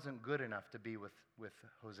just wasn't good enough to be with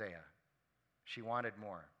Hosea. She wanted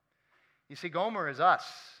more. You see, Gomer is us.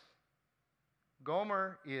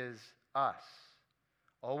 Gomer is us.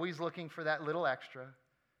 Always looking for that little extra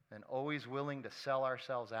and always willing to sell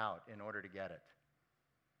ourselves out in order to get it.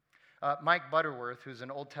 Mike Butterworth, who's an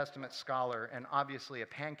Old Testament scholar and obviously a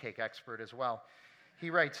pancake expert as well, he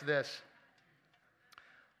writes this: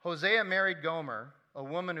 Hosea married Gomer, a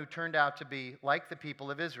woman who turned out to be, like the people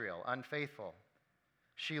of Israel, unfaithful.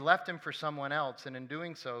 She left him for someone else, and in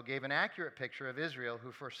doing so, gave an accurate picture of Israel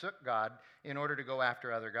who forsook God in order to go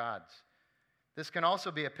after other gods. This can also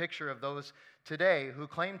be a picture of those today who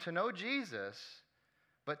claim to know Jesus,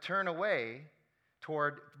 but turn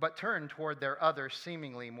toward their other,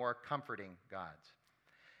 seemingly more comforting gods.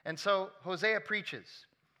 And so Hosea preaches.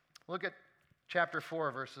 Look at chapter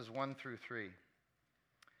 4, verses 1 through 3.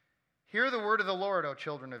 Hear the word of the Lord, O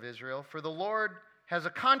children of Israel, for the Lord has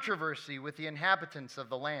a controversy with the inhabitants of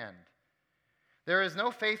the land. There is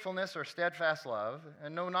no faithfulness or steadfast love,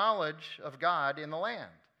 and no knowledge of God in the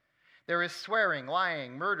land. There is swearing,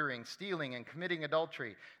 lying, murdering, stealing, and committing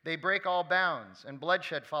adultery. They break all bounds, and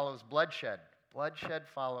bloodshed follows bloodshed. Bloodshed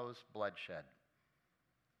follows bloodshed.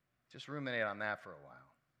 Just ruminate on that for a while.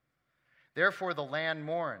 Therefore the land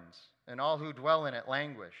mourns, and all who dwell in it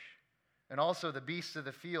languish, and also the beasts of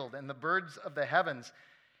the field, and the birds of the heavens,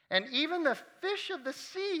 and even the fish of the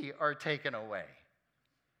sea are taken away.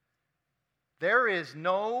 There is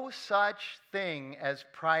no such thing as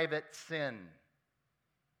private sin.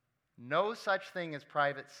 No such thing as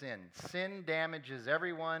private sin. Sin damages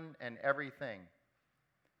everyone and everything.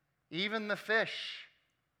 Even the fish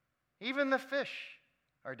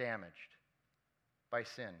are damaged by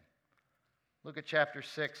sin. Look at chapter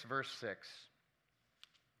 6, verse 6.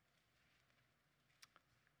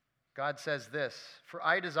 God says this, for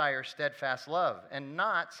I desire steadfast love and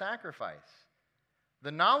not sacrifice,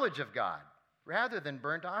 the knowledge of God rather than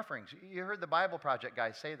burnt offerings. You heard the Bible Project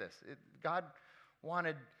guys say this. God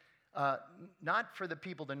wanted not for the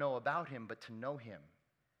people to know about him, but to know him,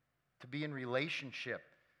 to be in relationship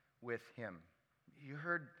with him. You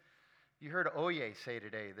heard Oye say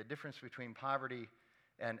today, the difference between poverty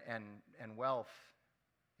and wealth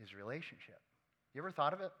is relationship. You ever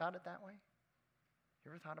thought about it that way?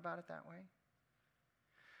 You ever thought about it that way?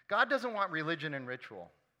 God doesn't want religion and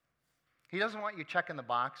ritual. He doesn't want you checking the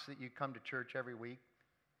box that you come to church every week.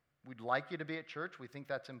 We'd like you to be at church. We think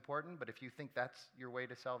that's important, but if you think that's your way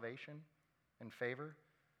to salvation and favor,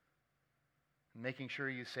 making sure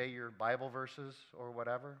you say your Bible verses or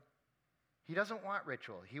whatever, he doesn't want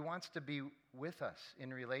ritual. He wants to be with us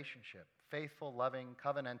in relationship, faithful, loving,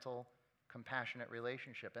 covenantal, compassionate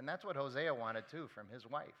relationship. And that's what Hosea wanted too from his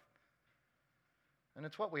wife. And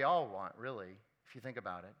it's what we all want, really, if you think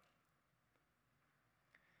about it.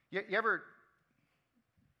 You ever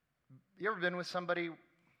been with somebody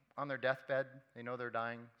on their deathbed? They know they're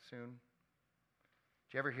dying soon.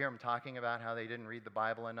 Did you ever hear them talking about how they didn't read the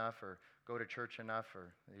Bible enough or go to church enough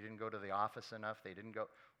or they didn't go to the office enough? They didn't go.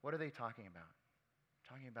 What are they talking about?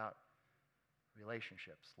 Talking about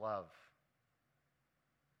relationships, love,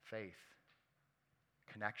 faith,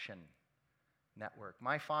 connection, network.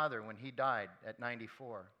 My father, when he died at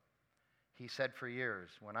 94, he said for years,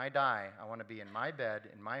 when I die, I want to be in my bed,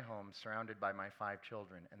 in my home, surrounded by my 5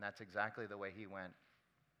 children. And that's exactly the way he went.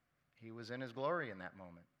 He was in his glory in that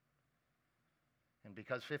moment. And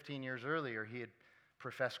because 15 years earlier he had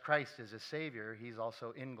professed Christ as his Savior, he's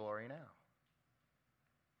also in glory now.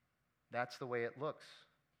 That's the way it looks.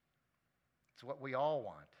 It's what we all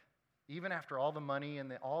want. Even after all the money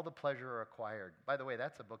and all the pleasure are acquired. By the way,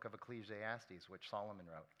 that's the book of Ecclesiastes, which Solomon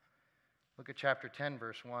wrote. Look at chapter 10,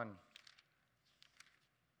 verse 1.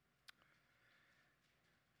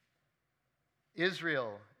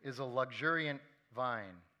 Israel is a luxuriant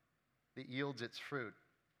vine that yields its fruit.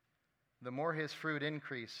 The more his fruit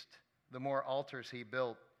increased, the more altars he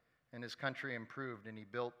built, and his country improved, and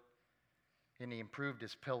he improved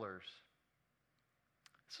his pillars.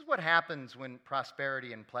 This is what happens when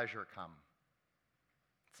prosperity and pleasure come.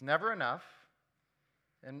 It's never enough,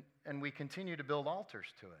 and we continue to build altars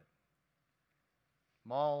to it.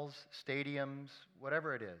 Malls, stadiums,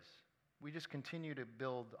 whatever it is. We just continue to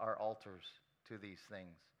build our altars to these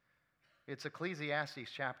things. It's Ecclesiastes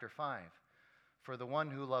chapter 5. For the one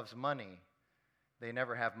who loves money, they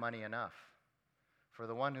never have money enough. For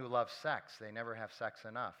the one who loves sex, they never have sex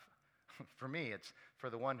enough. For me, it's for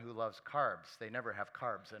the one who loves carbs, they never have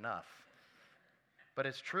carbs enough. But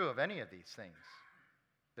it's true of any of these things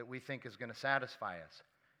that we think is going to satisfy us.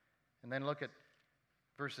 And then look at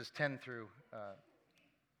verses 10 through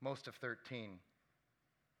most of 13.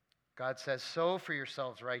 God says, sow for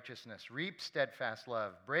yourselves righteousness, reap steadfast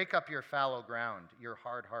love, break up your fallow ground, your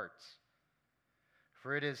hard hearts.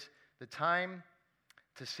 For it is the time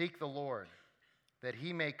to seek the Lord, that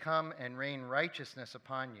he may come and rain righteousness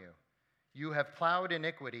upon you. You have plowed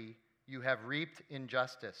iniquity, you have reaped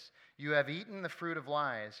injustice. You have eaten the fruit of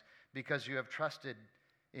lies, because you have trusted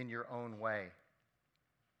in your own way.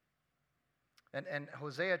 And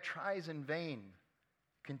Hosea tries in vain,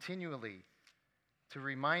 continually, to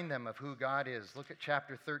remind them of who God is. Look at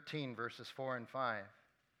chapter 13, verses 4 and 5.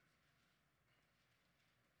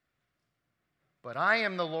 But I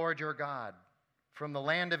am the Lord your God, from the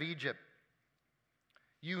land of Egypt.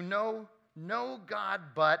 You know no God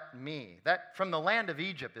but me. That from the land of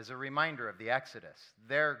Egypt is a reminder of the Exodus,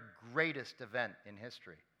 their greatest event in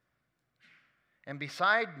history. And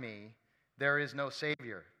beside me, there is no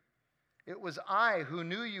Savior. It was I who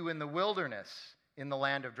knew you in the wilderness, in the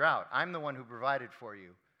land of drought. I'm the one who provided for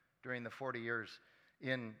you during the 40 years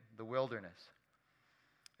in the wilderness.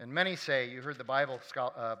 And many say, you heard the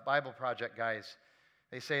Bible Project guys,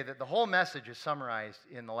 they say that the whole message is summarized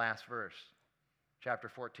in the last verse, chapter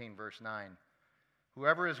 14, verse 9.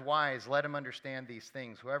 Whoever is wise, let him understand these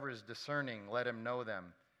things. Whoever is discerning, let him know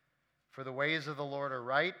them. For the ways of the Lord are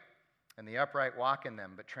right, and the upright walk in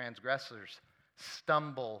them, but transgressors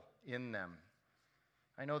stumble in them.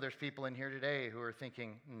 I know there's people in here today who are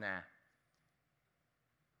thinking, nah,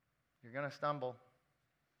 you're going to stumble.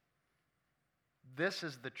 This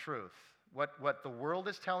is the truth. What the world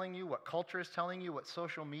is telling you, what culture is telling you, what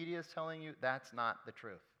social media is telling you, that's not the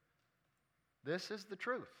truth. This is the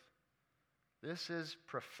truth. This is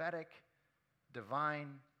prophetic, divine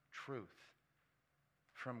truth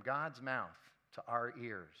from God's mouth to our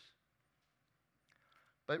ears.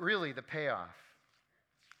 But really, the payoff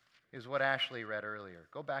is what Ashley read earlier.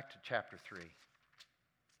 Go back to chapter 3.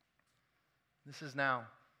 This is now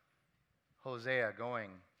Hosea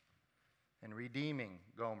going and redeeming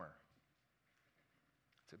Gomer.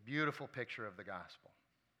 It's a beautiful picture of the gospel.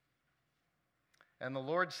 And the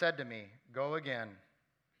Lord said to me, go again,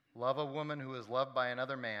 love a woman who is loved by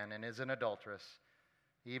another man and is an adulteress,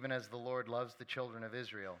 even as the Lord loves the children of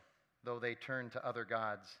Israel, though they turn to other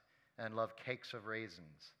gods and love cakes of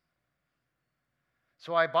raisins.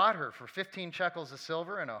 So I bought her for 15 shekels of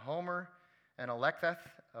silver and a homer and a leketh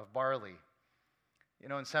of barley. You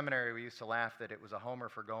know, in seminary, we used to laugh that it was a homer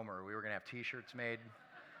for Gomer. We were going to have T-shirts made.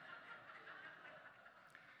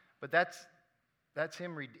 But that's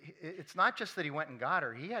him. It's not just that he went and got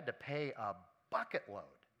her. He had to pay a bucket load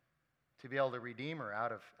to be able to redeem her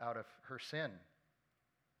out of her sin.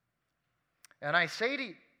 And I say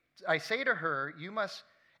to her, you must...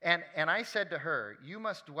 And I said to her, you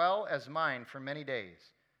must dwell as mine for many days.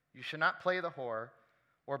 You should not play the whore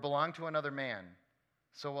or belong to another man.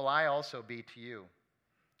 So will I also be to you.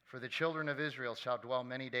 For the children of Israel shall dwell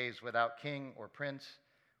many days without king or prince,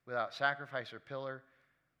 without sacrifice or pillar,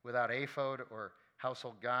 without ephod or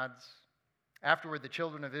household gods. Afterward, the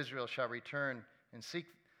children of Israel shall return and seek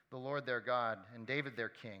the Lord their God and David their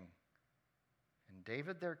king. And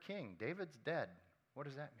David their king. David's dead. What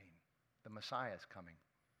does that mean? The Messiah is coming.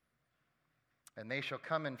 And they shall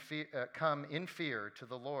come in fear to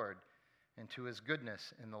the Lord and to his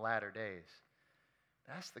goodness in the latter days.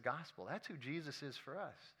 That's the gospel. That's who Jesus is for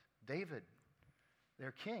us. David,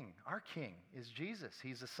 their king. Our king is Jesus.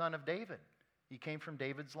 He's the son of David. He came from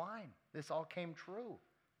David's line. This all came true.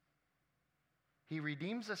 He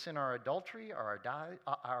redeems us in our adultery, our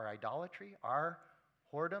idolatry, our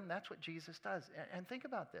whoredom. That's what Jesus does. And think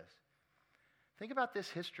about this. Think about this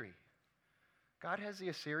history. God has the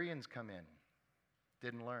Assyrians come in.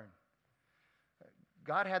 Didn't learn.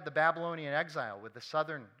 God had the Babylonian exile with the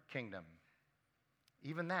southern kingdom.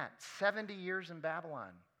 Even that, 70 years in Babylon,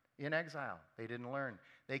 in exile. They didn't learn.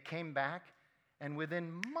 They came back, and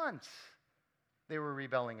within months, they were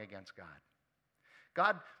rebelling against God.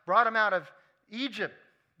 God brought them out of Egypt,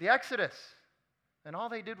 the Exodus, and all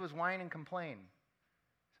they did was whine and complain.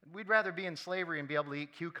 We'd rather be in slavery and be able to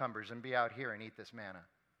eat cucumbers than be out here and eat this manna.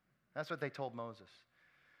 That's what they told Moses.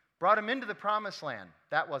 Brought him into the promised land.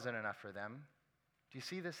 That wasn't enough for them. Do you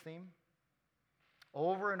see this theme?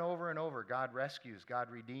 Over and over and over, God rescues, God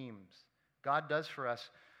redeems. God does for us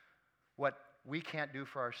what we can't do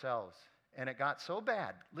for ourselves. And it got so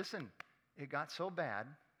bad. Listen, it got so bad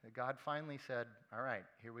that God finally said, all right,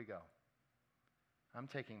 here we go. I'm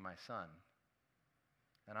taking my son,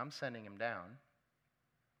 and I'm sending him down,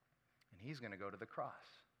 and he's going to go to the cross.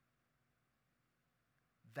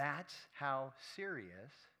 That's how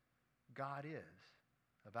serious God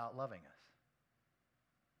is about loving us.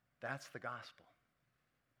 That's the gospel.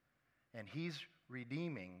 And he's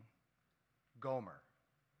redeeming Gomer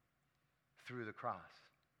through the cross.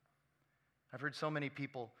 I've heard so many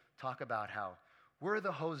people talk about how we're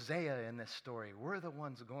the Hosea in this story. We're the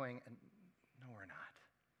ones going, and no, we're not.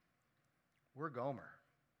 We're Gomer.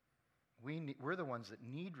 We're the ones that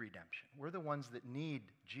need redemption. We're the ones that need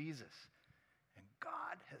Jesus. And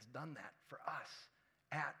God has done that for us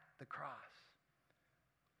at the cross.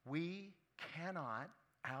 We cannot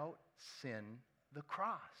out-sin the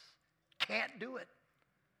cross. Can't do it.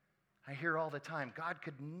 I hear all the time, God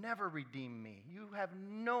could never redeem me. You have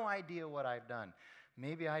no idea what I've done.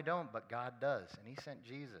 Maybe I don't, but God does. And he sent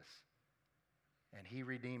Jesus. And he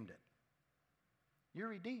redeemed it. You're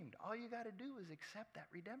redeemed. All you got to do is accept that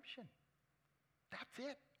redemption. That's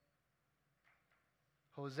it.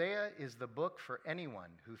 Hosea is the book for anyone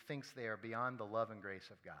who thinks they are beyond the love and grace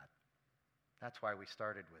of God. That's why we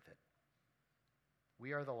started with it.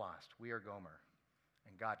 We are the lost. We are Gomer.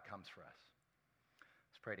 And God comes for us.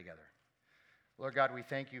 Let's pray together. Lord God, we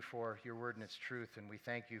thank you for your word and its truth, and we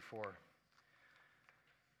thank you for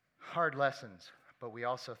hard lessons, but we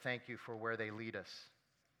also thank you for where they lead us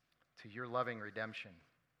to your loving redemption.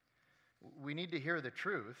 We need to hear the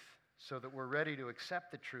truth so that we're ready to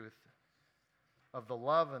accept the truth of the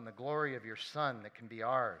love and the glory of your Son that can be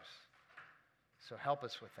ours. So help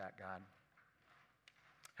us with that, God.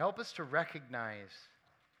 Help us to recognize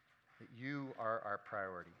that you are our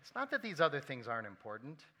priority. It's not that these other things aren't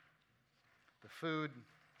important. The food,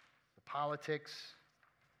 the politics,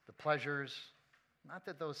 the pleasures, not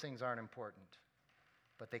that those things aren't important,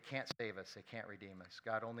 but they can't save us. They can't redeem us.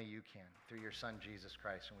 God, only you can, through your Son, Jesus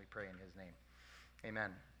Christ, and we pray in his name.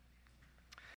 Amen.